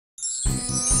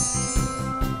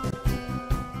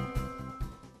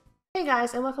Hey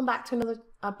guys, and welcome back to another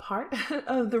part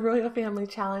of the Royal Family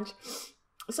Challenge.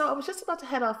 So I was just about to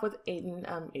head off with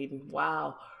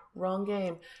wow, wrong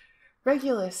game.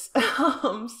 Regulus.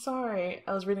 Sorry,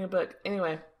 I was reading a book.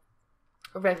 Anyway,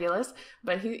 Regulus,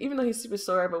 but even though he's super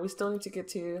sore, but we still need to get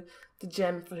to the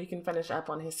gym so he can finish up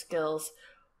on his skills.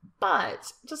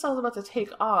 But just as I was about to take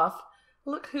off,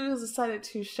 look who has decided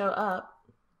to show up.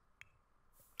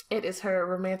 It is her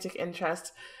romantic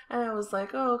interest. And I was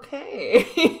like, oh,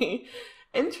 okay.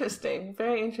 Interesting.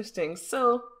 Very interesting.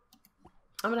 So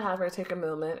I'm going to have her take a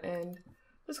moment and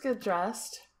just get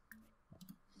dressed.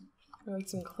 Put on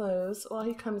some clothes while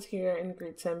he comes here and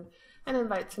greets him and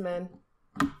invites him in.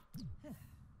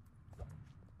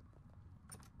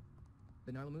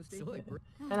 And I'm going to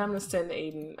send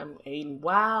Aiden. Aiden.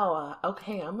 Wow.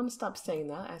 Okay, I'm going to stop saying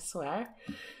that, I swear.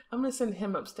 I'm going to send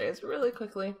him upstairs really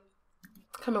quickly.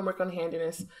 Come and work on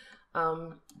handiness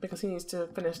because he needs to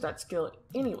finish that skill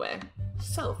anyway.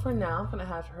 So for now, I'm going to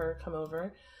have her come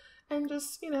over and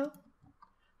just,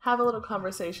 have a little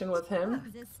conversation with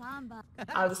him.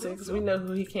 Obviously, because we know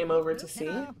who he came over to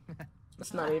see.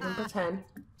 Let's not even pretend.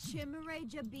 See.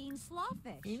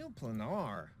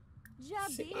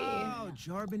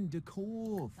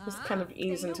 Just kind of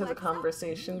ease into the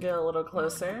conversation, get a little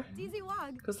closer.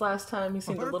 Because last time he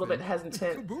seemed a little bit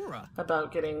hesitant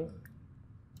about getting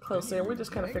closer. We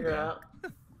just kind of figure out.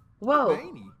 Whoa.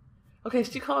 Okay,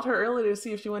 she called her earlier to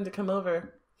see if she wanted to come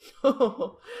over.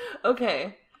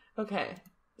 Okay. Okay.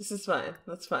 This is fine.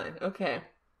 That's fine. Okay.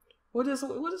 We'll just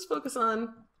focus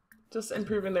on just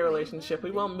improving their relationship.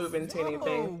 We won't move into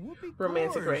anything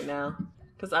romantic right now.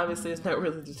 Because obviously it's not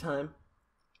really the time.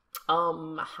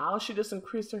 How she just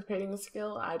increased her painting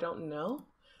skill, I don't know.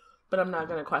 But I'm not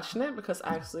going to question it because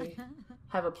I actually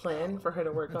have a plan for her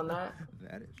to work on that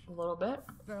a little bit.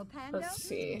 Let's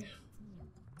see.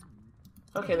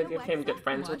 Okay, they became good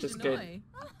friends, which is good.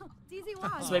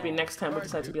 So maybe next time we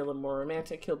decide to be a little more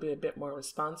romantic, he'll be a bit more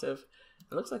responsive.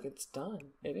 It looks like it's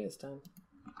done. It is done.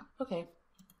 Okay.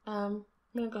 I'm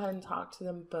going to go ahead and talk to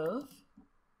them both.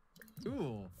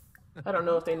 I don't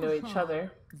know if they know each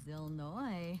other.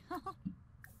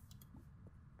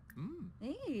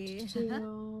 Hey.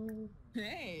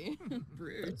 Hey.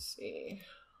 Let's see.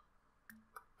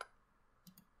 I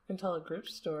can tell a group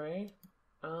story.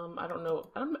 I don't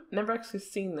know. I've never actually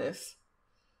seen this.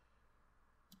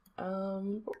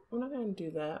 We're not gonna do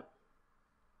that.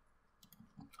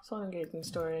 It's not an engaging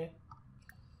story.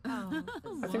 I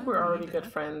think we're already good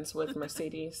friends with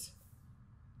Mercedes.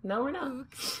 No, we're not.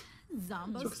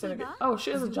 Oh,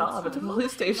 she has a job at the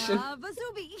police station.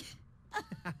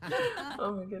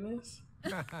 Oh my goodness.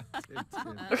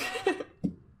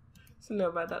 So no,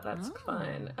 about that, that's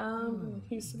fine.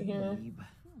 He's sitting here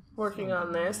working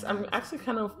on this. I'm actually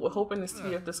kind of hoping to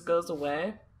see if this goes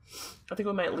away. I think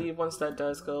we might leave once that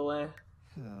does go away.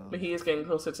 But he is getting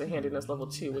closer to handiness level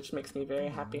 2, which makes me very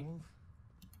happy.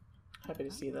 Happy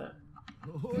to see that.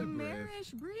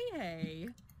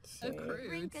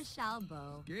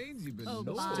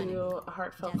 Let's do a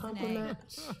heartfelt compliment.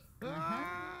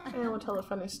 And we'll tell a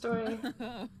funny story.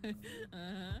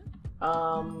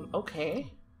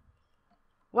 Okay.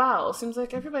 Wow, seems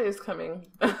like everybody's coming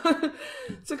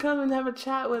to come and have a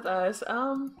chat with us.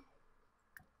 I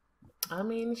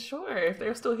mean, sure, if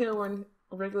they're still here when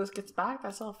Regulus gets back,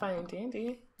 that's all fine and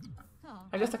dandy.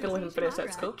 I guess I can let him finish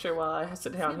that sculpture while I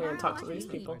sit down here and talk to these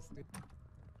people.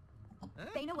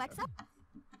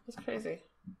 That's crazy.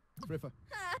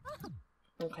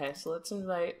 Okay, so let's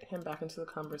invite him back into the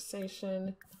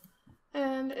conversation.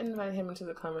 And invite him into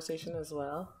the conversation as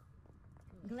well.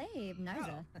 Let's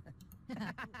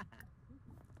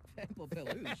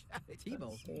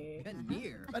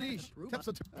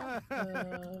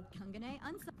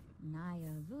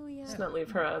not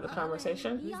leave her out of the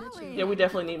conversation. Yeah, we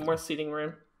definitely need more seating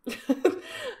room. This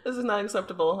is not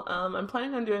acceptable. I'm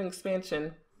planning on doing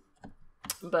expansion.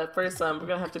 But first, we're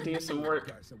gonna have to do some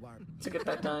work to get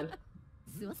that done.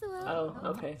 Oh,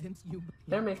 okay.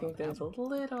 They're making things a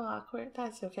little awkward.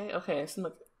 That's okay. Okay, so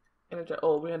look.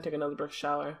 Oh, we're gonna take another brick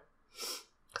shower.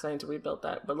 Because I need to rebuild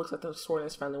that. But it looks like the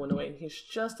soreness finally went away. And he's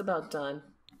just about done.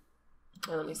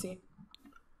 And let me see.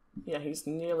 Yeah, he's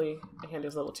nearly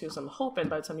handiness level 2. So I'm hoping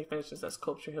by the time he finishes that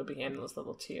sculpture, he'll be handiness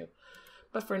level 2.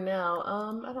 But for now,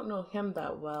 I don't know him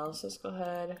that well. So let's go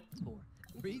ahead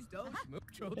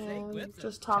and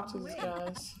just talk to these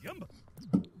guys.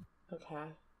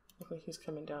 Okay. Looks like he's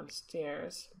coming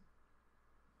downstairs.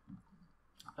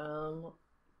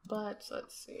 But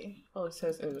let's see. Oh, it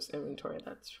says in his inventory.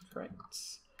 That's correct.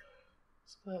 Let's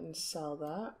go ahead and sell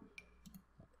that.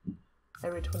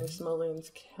 Every 20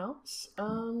 simoleons counts.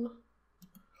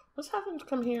 Let's have him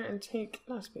come here and take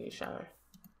not a speedy shower.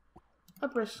 A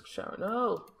brisk shower.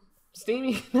 No.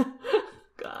 Steamy.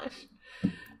 Gosh.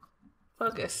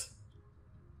 Focus.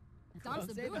 I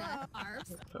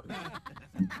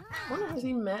wonder, has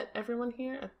he met everyone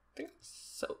here? I think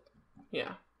so.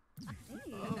 Yeah.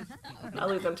 I'll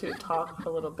leave them two to talk a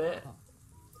little bit.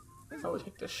 I'll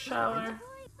take the shower.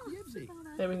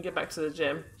 Then we can get back to the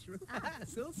gym. I'll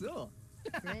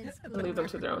leave them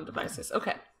to their own devices.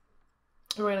 Okay.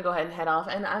 We're going to go ahead and head off.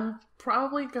 And I'm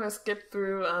probably going to skip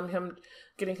through him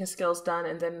getting his skills done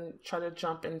and then try to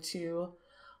jump into,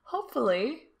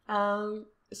 hopefully,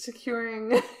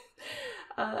 securing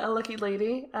a lucky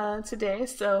lady today.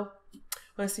 So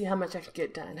let's see how much I can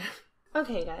get done.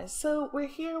 Okay, guys. So we're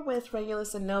here with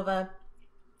Regulus and Nova.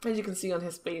 As you can see on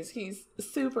his face, he's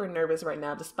super nervous right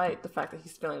now, despite the fact that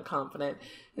he's feeling confident.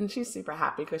 And she's super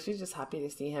happy because she's just happy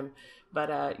to see him.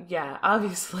 But yeah,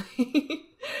 obviously,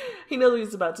 he knows what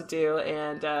he's about to do.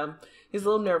 And he's a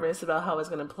little nervous about how it's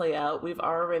going to play out. We've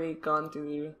already gone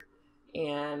through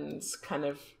and kind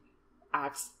of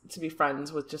asked to be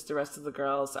friends with just the rest of the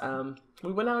girls.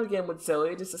 We went out again with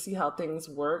Zoe just to see how things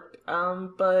worked.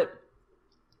 But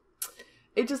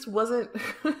it just wasn't...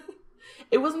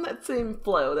 It wasn't that same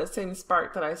flow, that same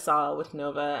spark that I saw with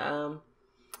Nova,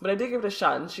 but I did give it a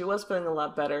shot, and she was feeling a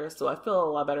lot better, so I feel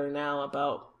a lot better now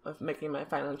about making my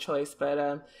final choice,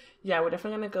 but yeah, we're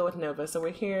definitely going to go with Nova. So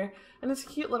we're here, and it's a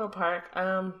cute little park.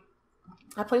 I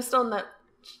placed it on that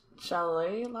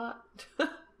chalet lot.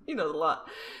 You know the lot.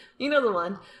 You know the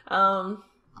one.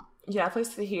 Yeah, I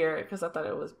placed it here because I thought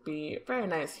it would be very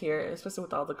nice here, especially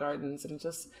with all the gardens, and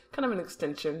just kind of an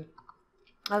extension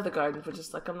of the garden for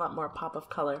just like a lot more pop of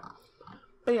color.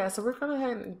 But yeah, so we're going to go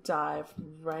ahead and dive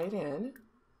right in.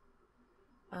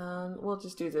 We'll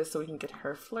just do this so we can get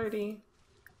her flirty,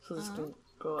 so this can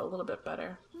go a little bit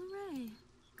better. Hooray.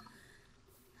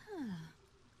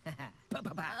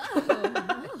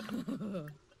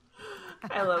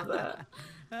 I love that.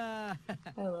 I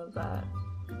love that.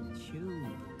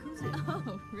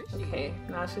 Okay,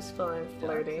 now she's feeling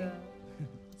flirty.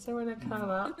 So we're going to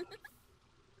come up.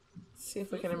 See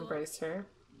if we can embrace her.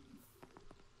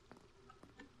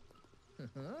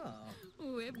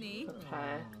 Whitney.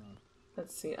 Okay.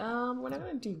 Let's see. We're not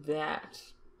gonna do that.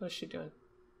 What is she doing?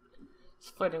 She's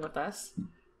flirting with us.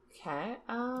 Okay.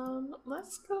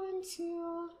 Let's go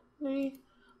into maybe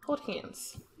hold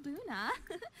hands. Luna.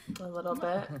 A little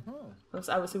bit.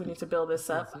 Obviously we need to build this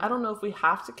up. I don't know if we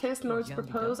have to kiss in order to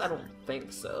propose. I don't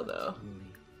think so though.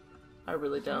 I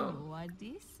really don't.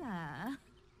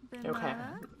 Okay.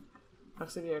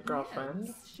 Actually, be your girlfriend.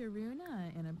 Yes,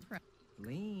 Sharuna in a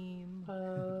lean.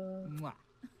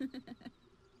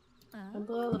 And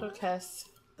blow a little kiss.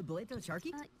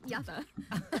 Yatha.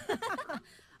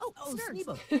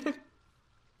 Sneebo.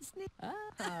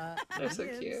 They're so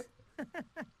cute.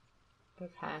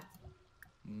 Okay.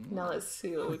 Now let's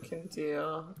see what we can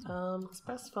do.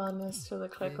 Express fondness really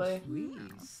quickly.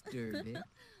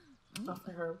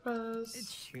 Offer her a rose.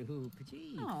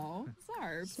 Oh,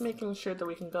 Zarb. Just making sure that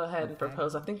we can go ahead and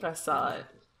propose. I think I saw it.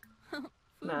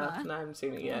 No, I haven't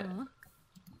seen it yet.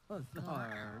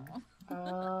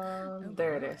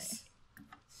 There it is.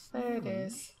 There it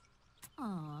is.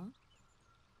 Aww.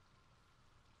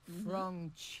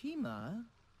 From Chima.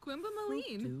 Quimba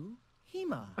Maline.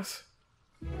 Hima.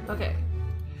 Okay.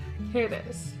 Here it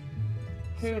is.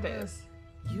 Here it is.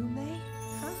 You may?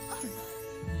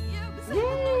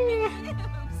 Yay!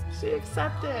 She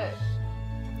accepted.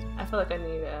 I feel like I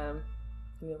need a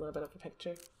little bit of a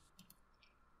picture.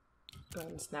 Go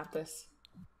ahead and snap this.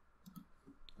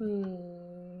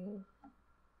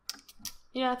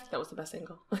 Yeah, I think that was the best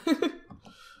angle.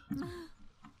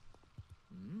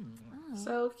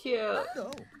 So cute. Now,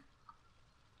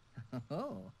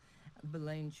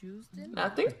 I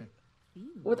think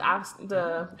with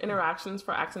the interactions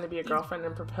for asking to be a girlfriend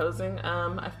and proposing,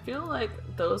 I feel like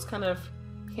those kind of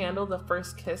handle the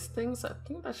first kiss thing, so I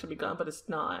think that should be gone, but it's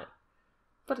not.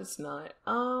 But it's not.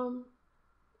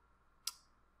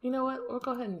 You know what? We'll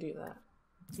go ahead and do that.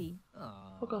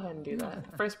 We'll go ahead and do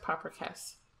that. First proper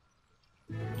kiss.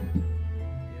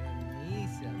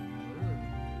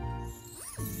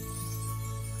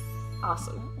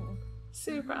 Awesome.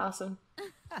 Super awesome.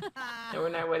 And we're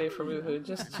not ready for woohoo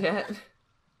just yet.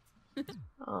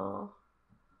 Oh.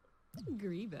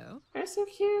 Grebo. They're so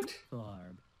cute.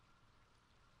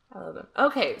 I love them.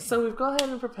 Okay, so we've go ahead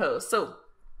and propose. So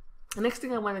the next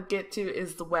thing I want to get to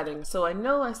is the wedding. So I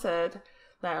know I said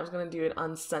that I was going to do it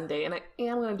on Sunday, and I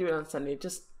am going to do it on Sunday,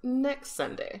 just next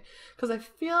Sunday. Because I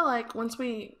feel like once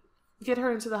we get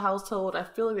her into the household, I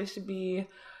feel like they should be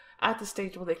at the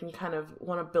stage where they can kind of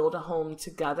want to build a home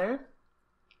together.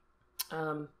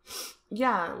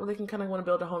 yeah, well, they can kind of want to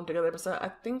build a home together. But so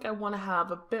I think I want to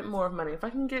have a bit more of money. If I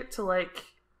can get to like,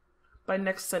 by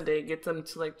next Sunday, get them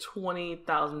to like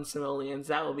 20,000 simoleons,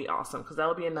 that would be awesome. Because that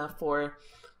would be enough for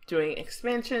doing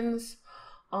expansions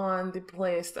on the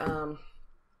place.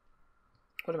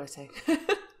 What am I saying? I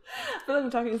feel like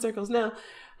I'm talking in circles. No,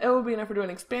 it would be enough for doing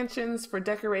expansions, for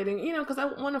decorating, you know, because I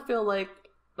want to feel like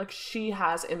she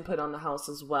has input on the house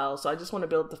as well. So I just want to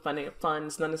build the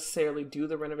funds, not necessarily do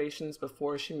the renovations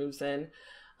before she moves in.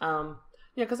 Yeah,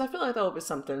 because I feel like that would be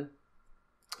something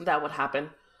that would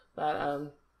happen,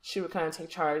 that she would kind of take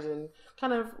charge and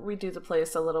kind of redo the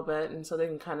place a little bit, and so they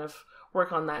can kind of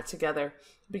work on that together.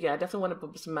 But yeah, I definitely want to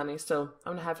put some money, so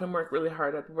I'm gonna have him work really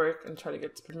hard at work and try to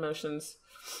get some promotions.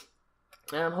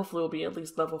 Hopefully we'll be at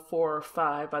least level 4 or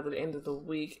 5 by the end of the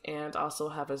week, and also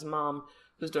have his mom,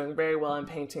 who's doing very well in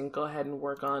painting, go ahead and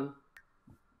work on,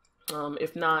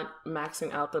 if not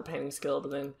maxing out the painting skill,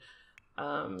 but then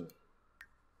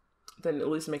at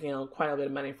least making quite a bit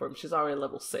of money for him. She's already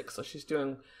level 6, so she's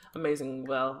doing amazing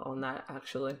well on that,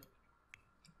 actually.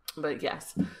 But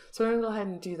yes, so we're gonna go ahead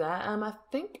and do that. I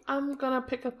think I'm gonna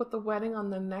pick up with the wedding on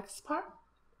the next part,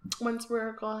 once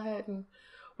we're go ahead and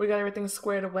we got everything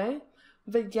squared away.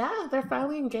 But yeah, they're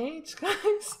finally engaged,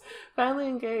 guys. Finally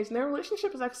engaged. And their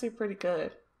relationship is actually pretty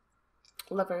good.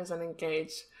 Lovers and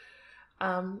engaged.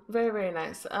 Very, very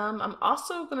nice. I'm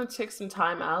also going to take some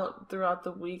time out throughout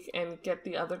the week and get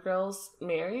the other girls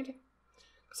married.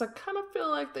 Because I kind of feel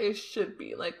like they should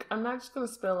be. Like, I'm not just going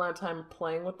to spend a lot of time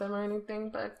playing with them or anything,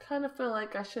 but I kind of feel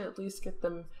like I should at least get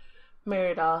them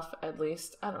married off, at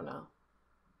least. I don't know.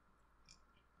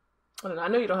 I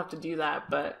know you don't have to do that,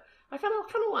 but I kind of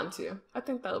want to. I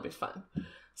think that would be fun.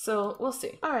 So we'll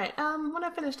see. All right. When I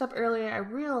finished up earlier, I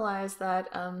realized that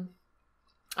I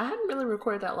hadn't really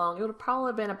recorded that long. It would have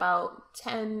probably been about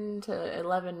 10 to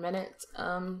 11 minutes.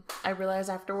 I realized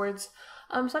afterwards.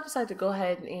 So I decided to go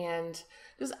ahead and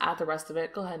just add the rest of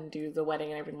it. Go ahead and do the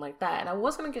wedding and everything like that. And I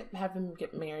was gonna have him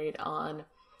get married on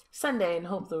Sunday and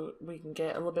hope that we can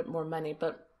get a little bit more money.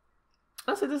 But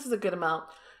honestly, this is a good amount,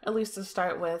 at least to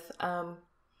start with.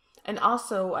 And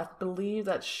also, I believe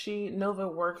that Nova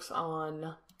works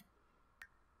on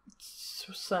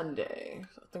Sunday.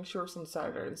 I think she works on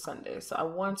Saturday and Sunday. So I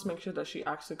wanted to make sure that she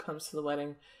actually comes to the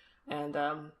wedding and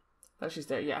that she's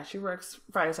there. Yeah, she works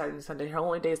Friday, Saturday, and Sunday. Her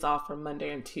only days off are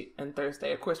Monday and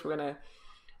Thursday. Of course, we're going to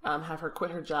have her quit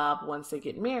her job once they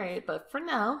get married. But for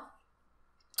now,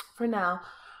 we're going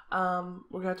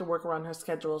to have to work around her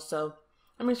schedule. So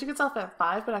I mean, she gets off at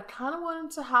 5, but I kind of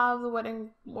wanted to have the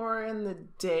wedding more in the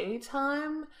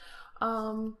daytime.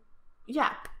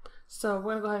 Yeah. So we're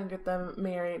going to go ahead and get them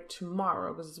married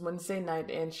tomorrow because it's Wednesday night,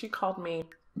 and she called me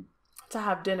to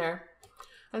have dinner.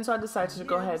 And so I decided to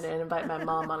go ahead and invite my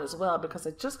mom on as well because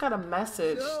I just got a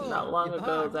message not long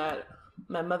ago that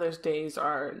my mother's days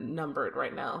are numbered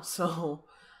right now. So,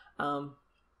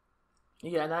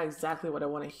 yeah, not exactly what I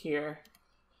want to hear,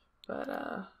 but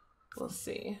we'll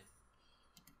see.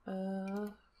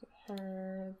 Her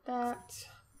that,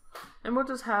 and we'll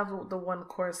just have the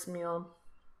 1-course meal.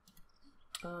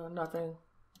 Nothing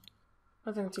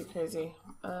too crazy.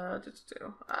 Just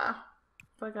do. I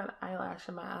got an eyelash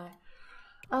in my eye.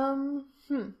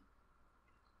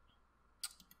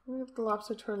 We have the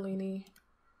lobster tortellini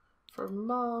for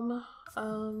mom.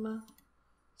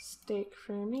 Steak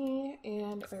for me,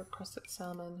 and herb crusted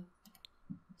salmon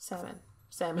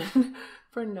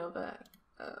for Nova.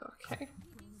 Okay.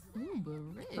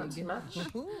 Not too much.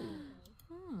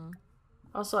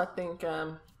 Also, I think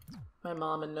my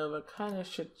mom and Nova kind of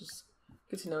should just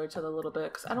get to know each other a little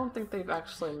bit because I don't think they've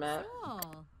actually met.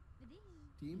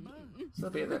 So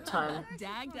it'll be a good time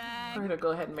for her to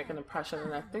go ahead and make an impression.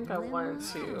 And I think I wanted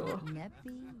to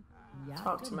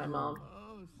talk to my mom.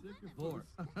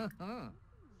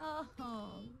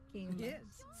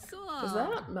 Is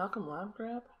that a Malcolm Lab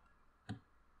grab?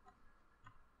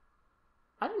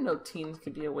 I didn't know teens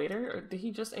could be a waiter, or did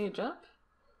he just age up?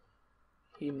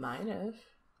 He might have.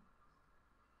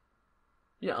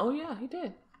 Yeah, oh yeah, he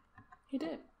did. He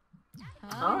did.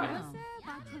 Alright.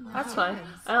 That's fine.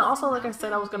 And also, like I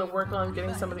said, I was going to work on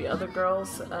getting some of the other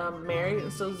girls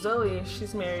married. So Zoe,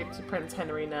 she's married to Prince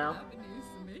Henry now.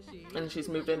 And she's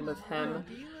moved in with him.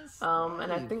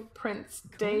 And I think Prince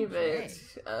David,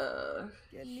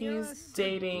 he's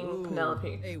dating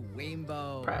Penelope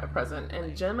present.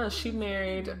 And Gemma, she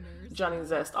married Johnny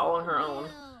Zest all on her own.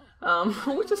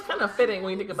 Which is kind of fitting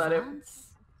when you think about it.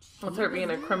 With her being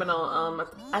a criminal,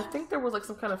 I think there was like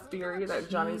some kind of theory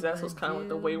that Johnny Zest was kind of like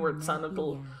the wayward son of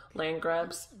the land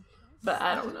grabs. But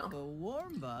I don't know.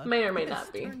 May or may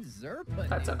not be.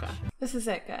 That's okay. This is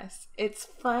it, guys. It's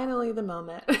finally the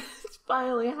moment. It's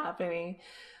finally happening.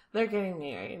 They're getting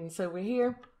married. And so we're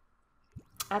here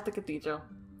at the cathedral.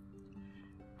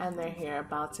 And they're here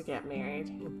about to get married.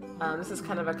 This is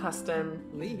kind of a custom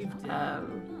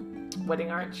wedding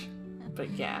arch. But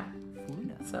yeah.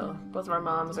 So both of our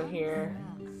moms are here.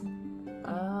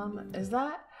 Is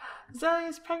that Zoe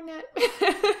is pregnant?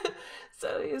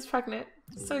 Zoe is pregnant.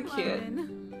 So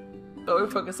cute. But we're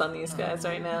focused on these guys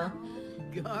right now.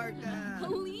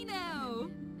 Polino.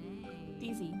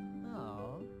 Easy.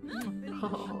 Oh.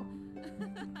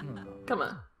 Come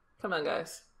on. Come on,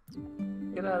 guys.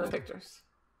 Get out of the pictures.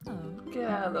 Get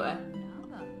out of the way.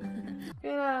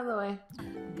 Get out of the way.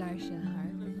 Garsha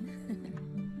Harlan.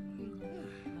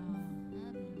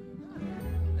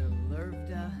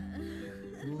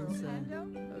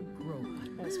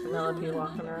 There's Penelope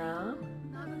walking around.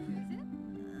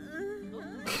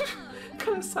 What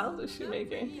kind of sounds is she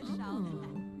making?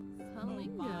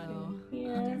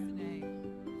 Here.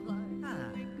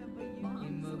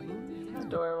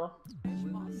 Adorable.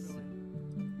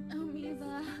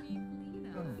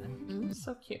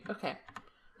 So cute. Okay.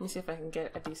 Let me see if I can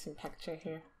get a decent picture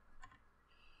here.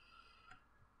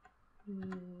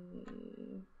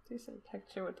 Decent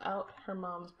picture without her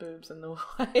mom's boobs in the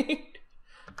way.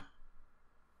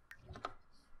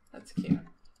 That's cute.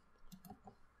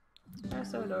 They're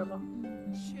so adorable.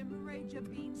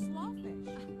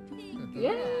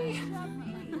 Yay!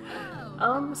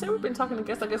 So we've been talking to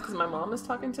guests, I guess because my mom is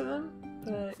talking to them.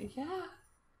 But yeah.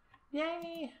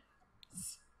 Yay!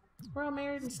 We're all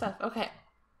married and stuff. Okay.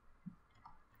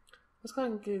 Let's go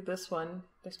ahead and do this one.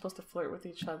 They're supposed to flirt with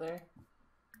each other.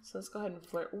 So let's go ahead and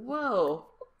flirt. Whoa!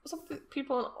 What's up with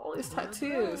people on all these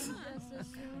tattoos?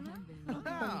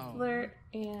 Flirt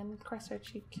and cross our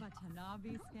cheek.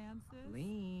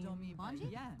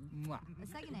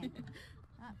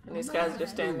 And these guys are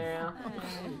just standing around.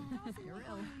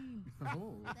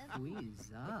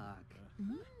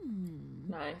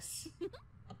 Nice.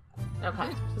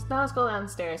 Okay, so now let's go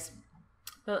downstairs.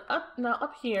 Now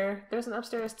up here, there's an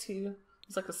upstairs too.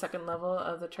 It's like the second level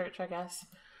of the church, I guess.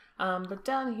 But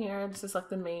down here, this is like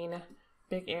the main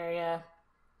big area.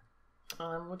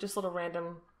 With just little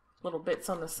random little bits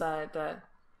on the side that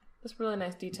is really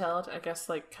nice detailed. I guess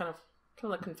like kind of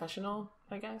like confessional,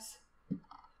 I guess.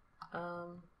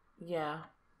 Yeah.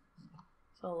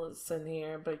 So let's in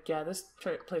here. But yeah, this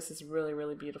place is really,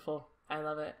 really beautiful. I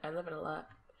love it. I love it a lot.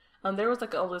 There was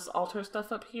like all this altar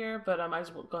stuff up here, but I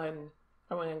just will go ahead and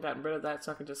I went and gotten rid of that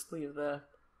so I can just leave the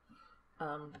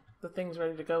things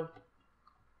ready to go.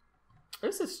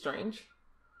 This is strange.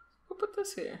 Who put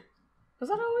this here? Was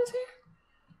that always here?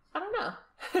 I don't know.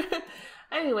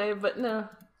 Anyway, but no.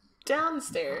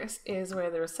 Downstairs is where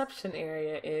the reception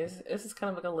area is. This is kind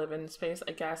of like a live-in space,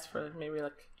 I guess, for maybe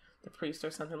like the priest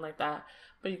or something like that.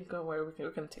 But you can go where we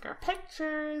can take our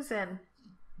pictures, and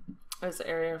there's an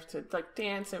area to like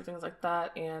dance and things like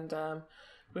that. And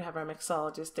we have our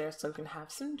mixologist there so we can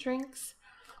have some drinks.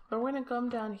 But we're gonna come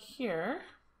down here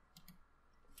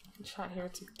and chat here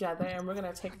together, and we're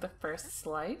gonna take the first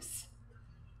slice.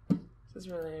 This is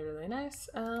really, really nice.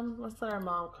 Let's let our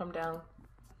mom come down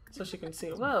so she can see.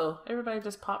 Whoa, everybody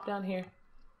just popped down here.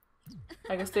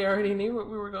 I guess they already knew what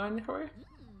we were going for.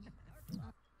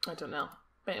 I don't know.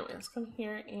 But anyway, let's come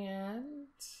here and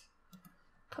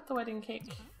cut the wedding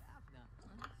cake.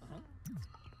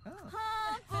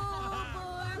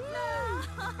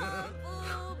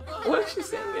 What is she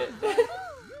singing?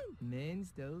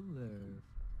 Men's do love.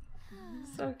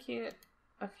 So cute.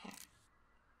 Okay.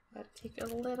 Gotta take a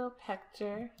little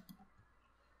picture.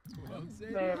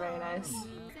 Very, very nice.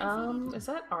 Is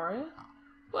that Aria?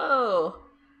 Whoa!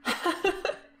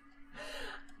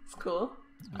 It's cool.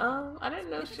 I didn't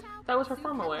know that was her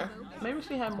formal wear. Maybe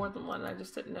she had more than one and I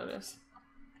just didn't notice.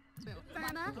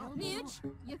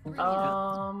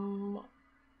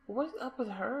 What's up with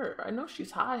her? I know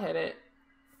she's hot-headed.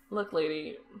 Look,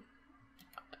 lady.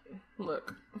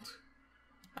 Look.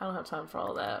 I don't have time for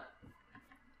all that.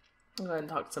 I'll go ahead and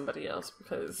talk to somebody else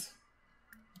because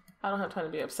I don't have time to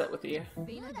be upset with you.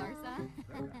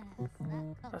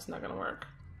 That's not gonna work.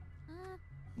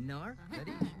 Not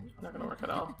gonna work at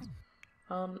all.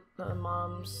 The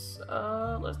moms.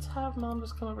 Let's have mom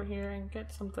just come over here and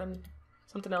get something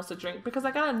else to drink because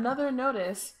I got another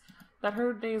notice that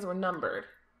her days were numbered.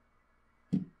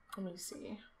 Let me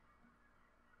see.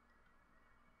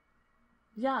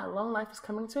 Yeah, long life is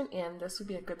coming to an end. This would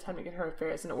be a good time to get her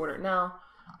affairs in order. Now,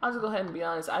 I'll just go ahead and be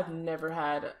honest. I've never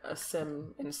had a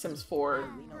sim in Sims 4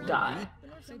 die.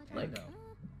 Like,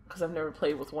 because I've never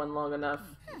played with one long enough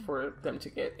for them to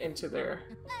get into their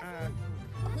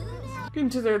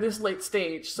this late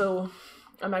stage. So,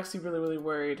 I'm actually really, really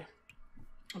worried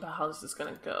about how this is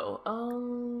gonna go.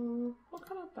 What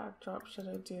kind of backdrop should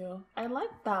I do? I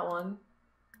like that one.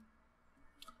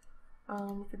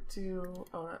 We could do,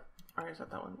 oh, I already said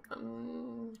that one.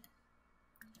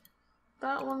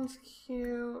 That one's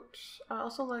cute. I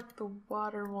also like the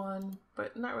water one,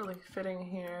 but not really fitting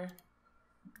here.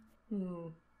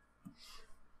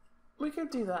 We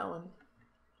could do that one.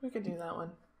 We could do that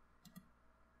one.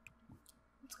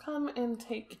 Let's come and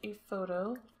take a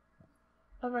photo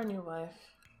of our new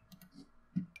wife.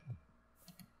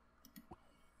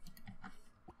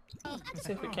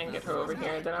 See if we can get her over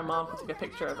here, and then our mom can take a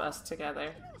picture of us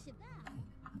together.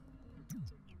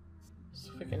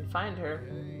 So if we can find her.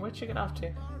 Where'd she get off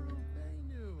to?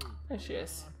 There she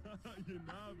is.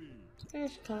 Here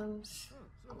she comes.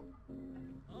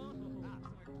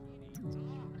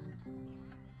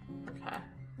 Okay,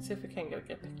 see if we can get a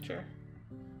good picture.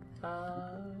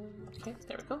 Okay,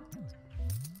 there we go.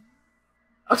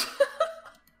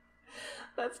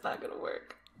 That's not gonna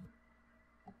work.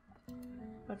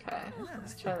 Okay,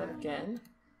 let's try that again.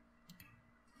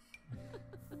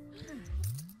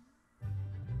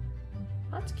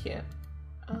 That's cute.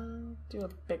 Do a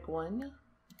big one.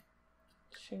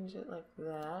 Change it like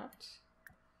that.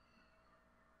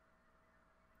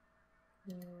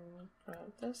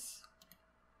 Grab this.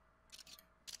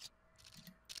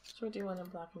 Should we do one in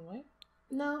black and white?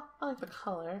 No, I like the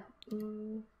color.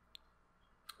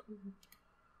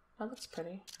 That looks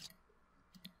pretty.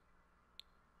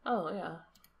 Oh, yeah.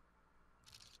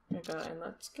 There we go, and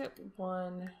let's get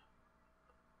one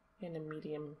in a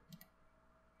medium.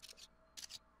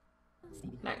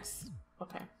 Nice.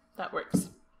 Okay, that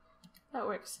works. That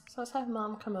works. So let's have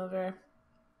Mom come over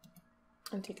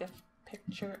and take a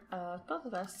picture of both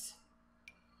of us.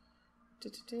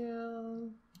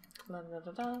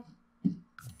 La-da-da-da-da.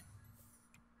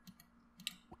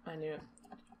 I knew it.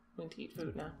 We need to eat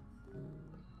food now.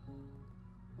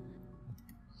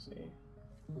 Let's see.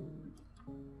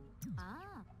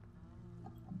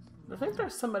 I think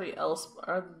there's somebody else,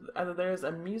 either there's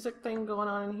a music thing going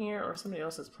on in here or somebody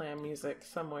else is playing music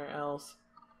somewhere else.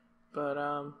 But,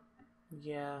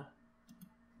 yeah.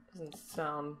 Doesn't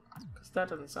sound, because that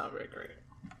doesn't sound very great.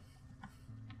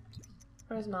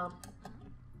 Where's Mom?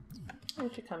 Here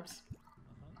she comes.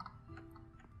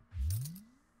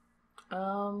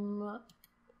 Not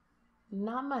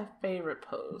my favorite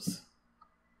pose.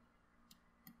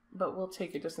 But we'll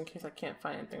take it just in case I can't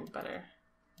find anything better.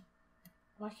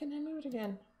 Why can't I move it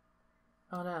again?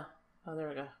 Oh no. Oh, there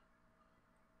we go.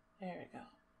 There we go.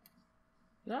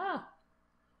 Ah!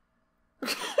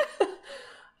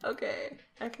 Okay,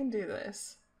 I can do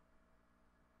this.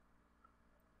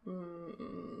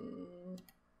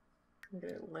 Get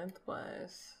it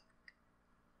lengthwise.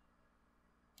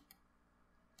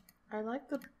 I like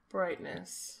the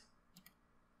brightness.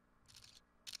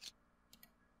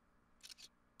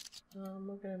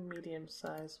 We'll get a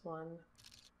medium-sized one.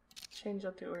 Change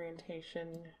up the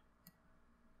orientation.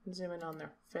 Zoom in on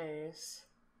their face.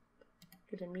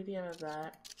 Get a medium of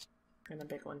that. And a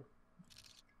big one.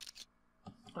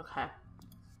 Okay.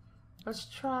 Let's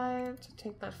try to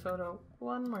take that photo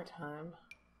one more time.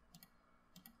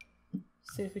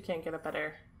 See if we can't get a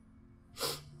better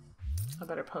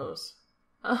pose.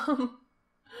 That's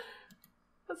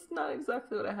not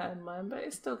exactly what I had in mind, but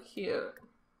it's still cute.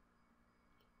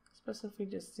 Especially if we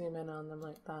just zoom in on them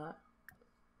like that.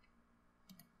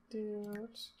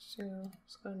 Let's go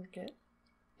and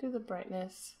do the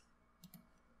brightness.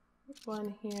 One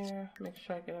here, make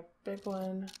sure I get a big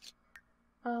one.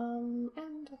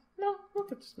 And no, we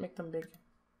could just make them big.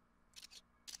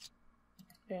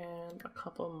 And a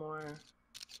couple more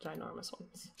ginormous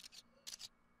ones.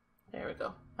 There we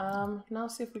go. Now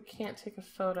see if we can't take a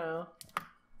photo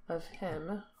of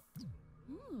him.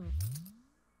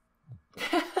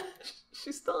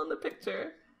 She's still in the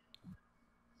picture.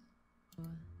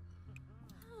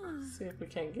 Let's see if we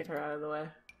can't get her out of the way.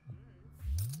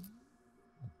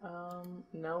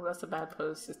 No, that's a bad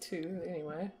pose too,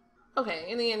 anyway. Okay,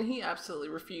 in the end, he absolutely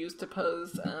refused to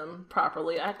pose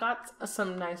properly. I got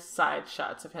some nice side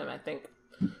shots of him, I think.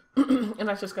 And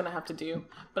that's just gonna have to do.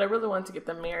 But I really wanted to get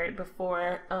them married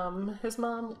before his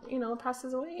mom, you know,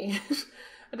 passes away.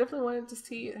 I definitely wanted to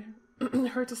see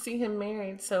her to see him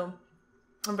married, so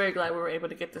I'm very glad we were able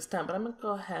to get this done. But I'm gonna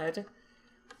go ahead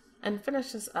and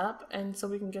finish this up, and so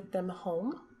we can get them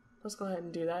home. Let's go ahead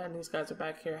and do that. And these guys are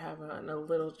back here having a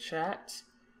little chat.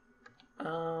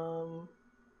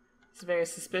 It's very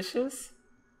suspicious.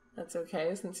 That's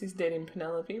okay, since he's dating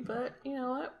Penelope, but you know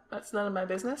what? That's none of my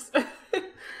business.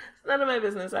 None of my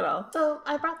business at all. So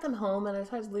I brought them home and I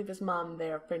decided to leave his mom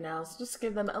there for now. So just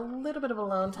give them a little bit of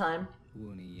alone time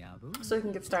so we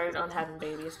can get started on having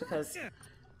babies, because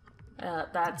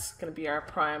that's going to be our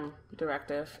prime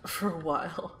directive for a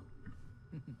while.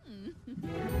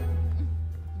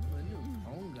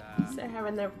 So they're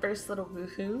having their first little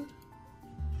woohoo.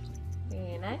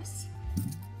 Very nice.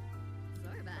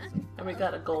 And we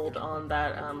got a gold on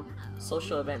that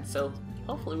social event, so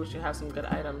hopefully we should have some good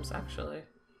items, actually.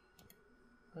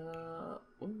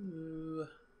 Ooh.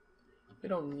 We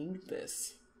don't need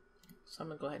this. So I'm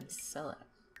gonna go ahead and sell it.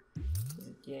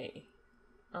 Yay.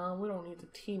 We don't need the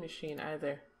tea machine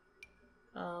either.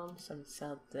 So I'm gonna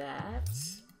sell that.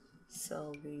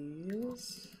 Sell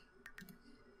these.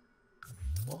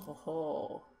 Whoa ho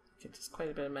ho. Get just quite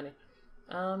a bit of money.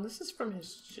 This is from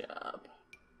his job.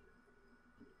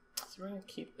 So we're gonna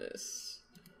keep this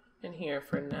in here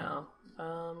for now.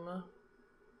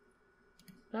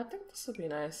 I think this would be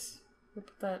nice. We'll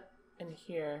put that in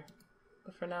here.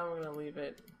 But for now we're gonna leave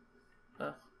it.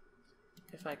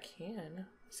 If I can.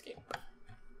 Escape.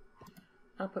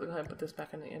 I'll go ahead and put this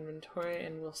back in the inventory,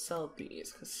 and we'll sell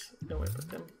these because nowhere to put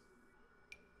them.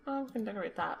 Oh, we can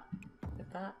decorate that.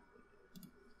 Get that.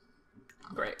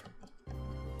 Great.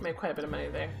 Made quite a bit of money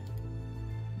there.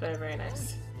 Very, very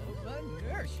nice.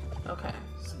 Okay,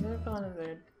 so they're gone and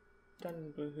they're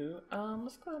done boohoo.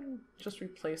 Let's go ahead and just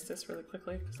replace this really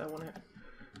quickly because we're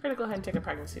gonna go ahead and take a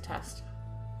pregnancy test.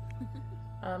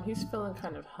 He's feeling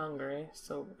kind of hungry,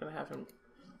 so we're gonna have him.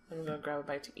 I'm gonna grab a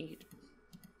bite to eat.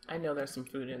 I know there's some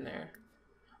food in there.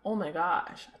 Oh my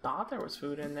gosh, I thought there was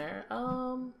food in there.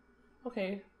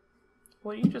 Okay.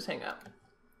 Well, you just hang up.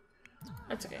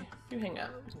 That's okay. You hang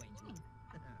up.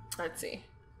 Let's see.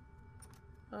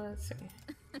 Let's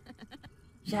see.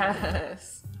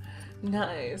 Yes!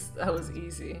 Nice! That was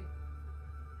easy.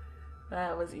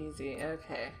 That was easy.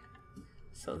 Okay.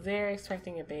 So they're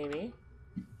expecting a baby.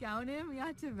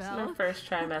 It's their first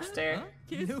trimester.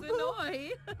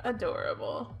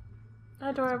 Adorable.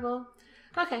 Adorable.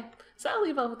 Okay, so I'll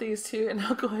leave off with these two and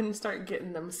I'll go ahead and start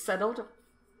getting them settled.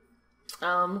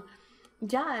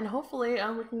 Yeah, and hopefully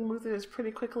we can move through this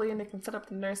pretty quickly and they can set up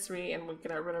the nursery and we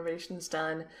get our renovations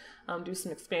done. Do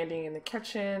some expanding in the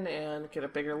kitchen and get a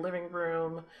bigger living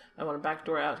room. I want a back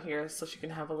door out here so she can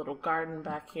have a little garden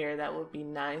back here. That would be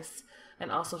nice.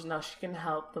 And also now she can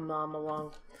help the mom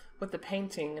along with the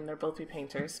painting, and they'll both be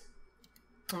painters.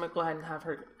 I'm going to go ahead and have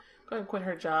her go ahead and quit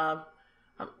her job.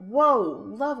 Whoa,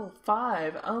 level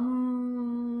 5.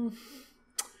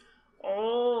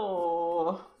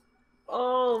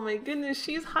 Oh my goodness,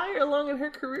 she's higher along in her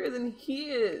career than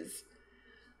he is.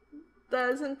 That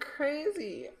isn't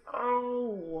crazy.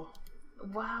 Oh,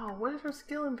 wow. What is her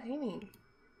skill in painting?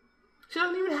 She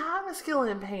doesn't even have a skill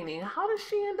in painting. How does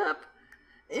she end up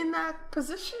in that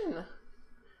position?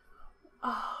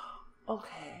 Oh,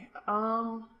 okay.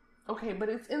 Okay, but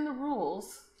it's in the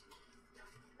rules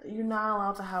that you're not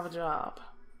allowed to have a job.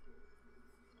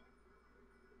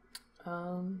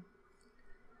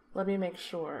 Let me make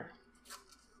sure.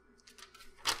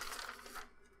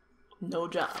 No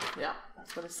job. Yeah,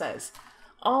 that's what it says.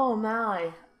 Oh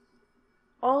my.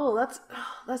 Oh, that's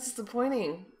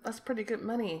disappointing. That's pretty good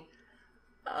money.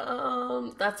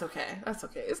 That's okay. That's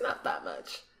okay. It's not that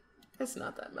much. It's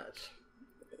not that much.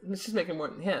 She's making more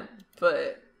than him,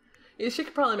 but yeah, she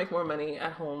could probably make more money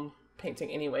at home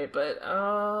painting anyway. But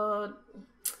I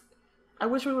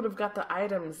wish we would have got the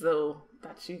items though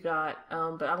that she got.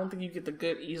 But I don't think you get the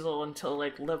good easel until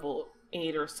like level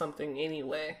 8 or something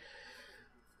anyway.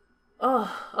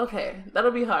 Oh, okay. That'll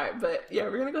be hard. But yeah,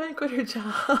 we're gonna go ahead and quit her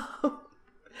job.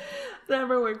 Have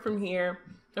her work from here.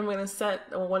 I'm gonna set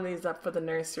one of these up for the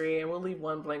nursery, and we'll leave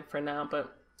one blank for now,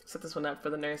 but set this one up for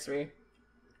the nursery.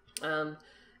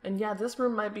 And yeah, this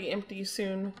room might be empty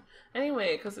soon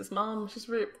anyway, because his mom, she's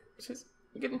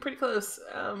getting pretty close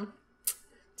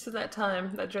to that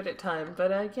time, that dreaded time.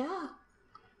 But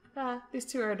yeah, these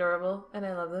two are adorable, and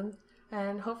I love them.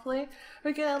 And hopefully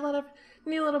we get a lot of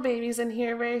new little babies in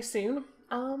here very soon.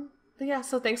 But yeah,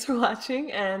 so thanks for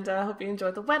watching, and I hope you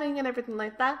enjoyed the wedding and everything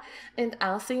like that. And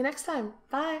I'll see you next time.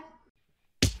 Bye!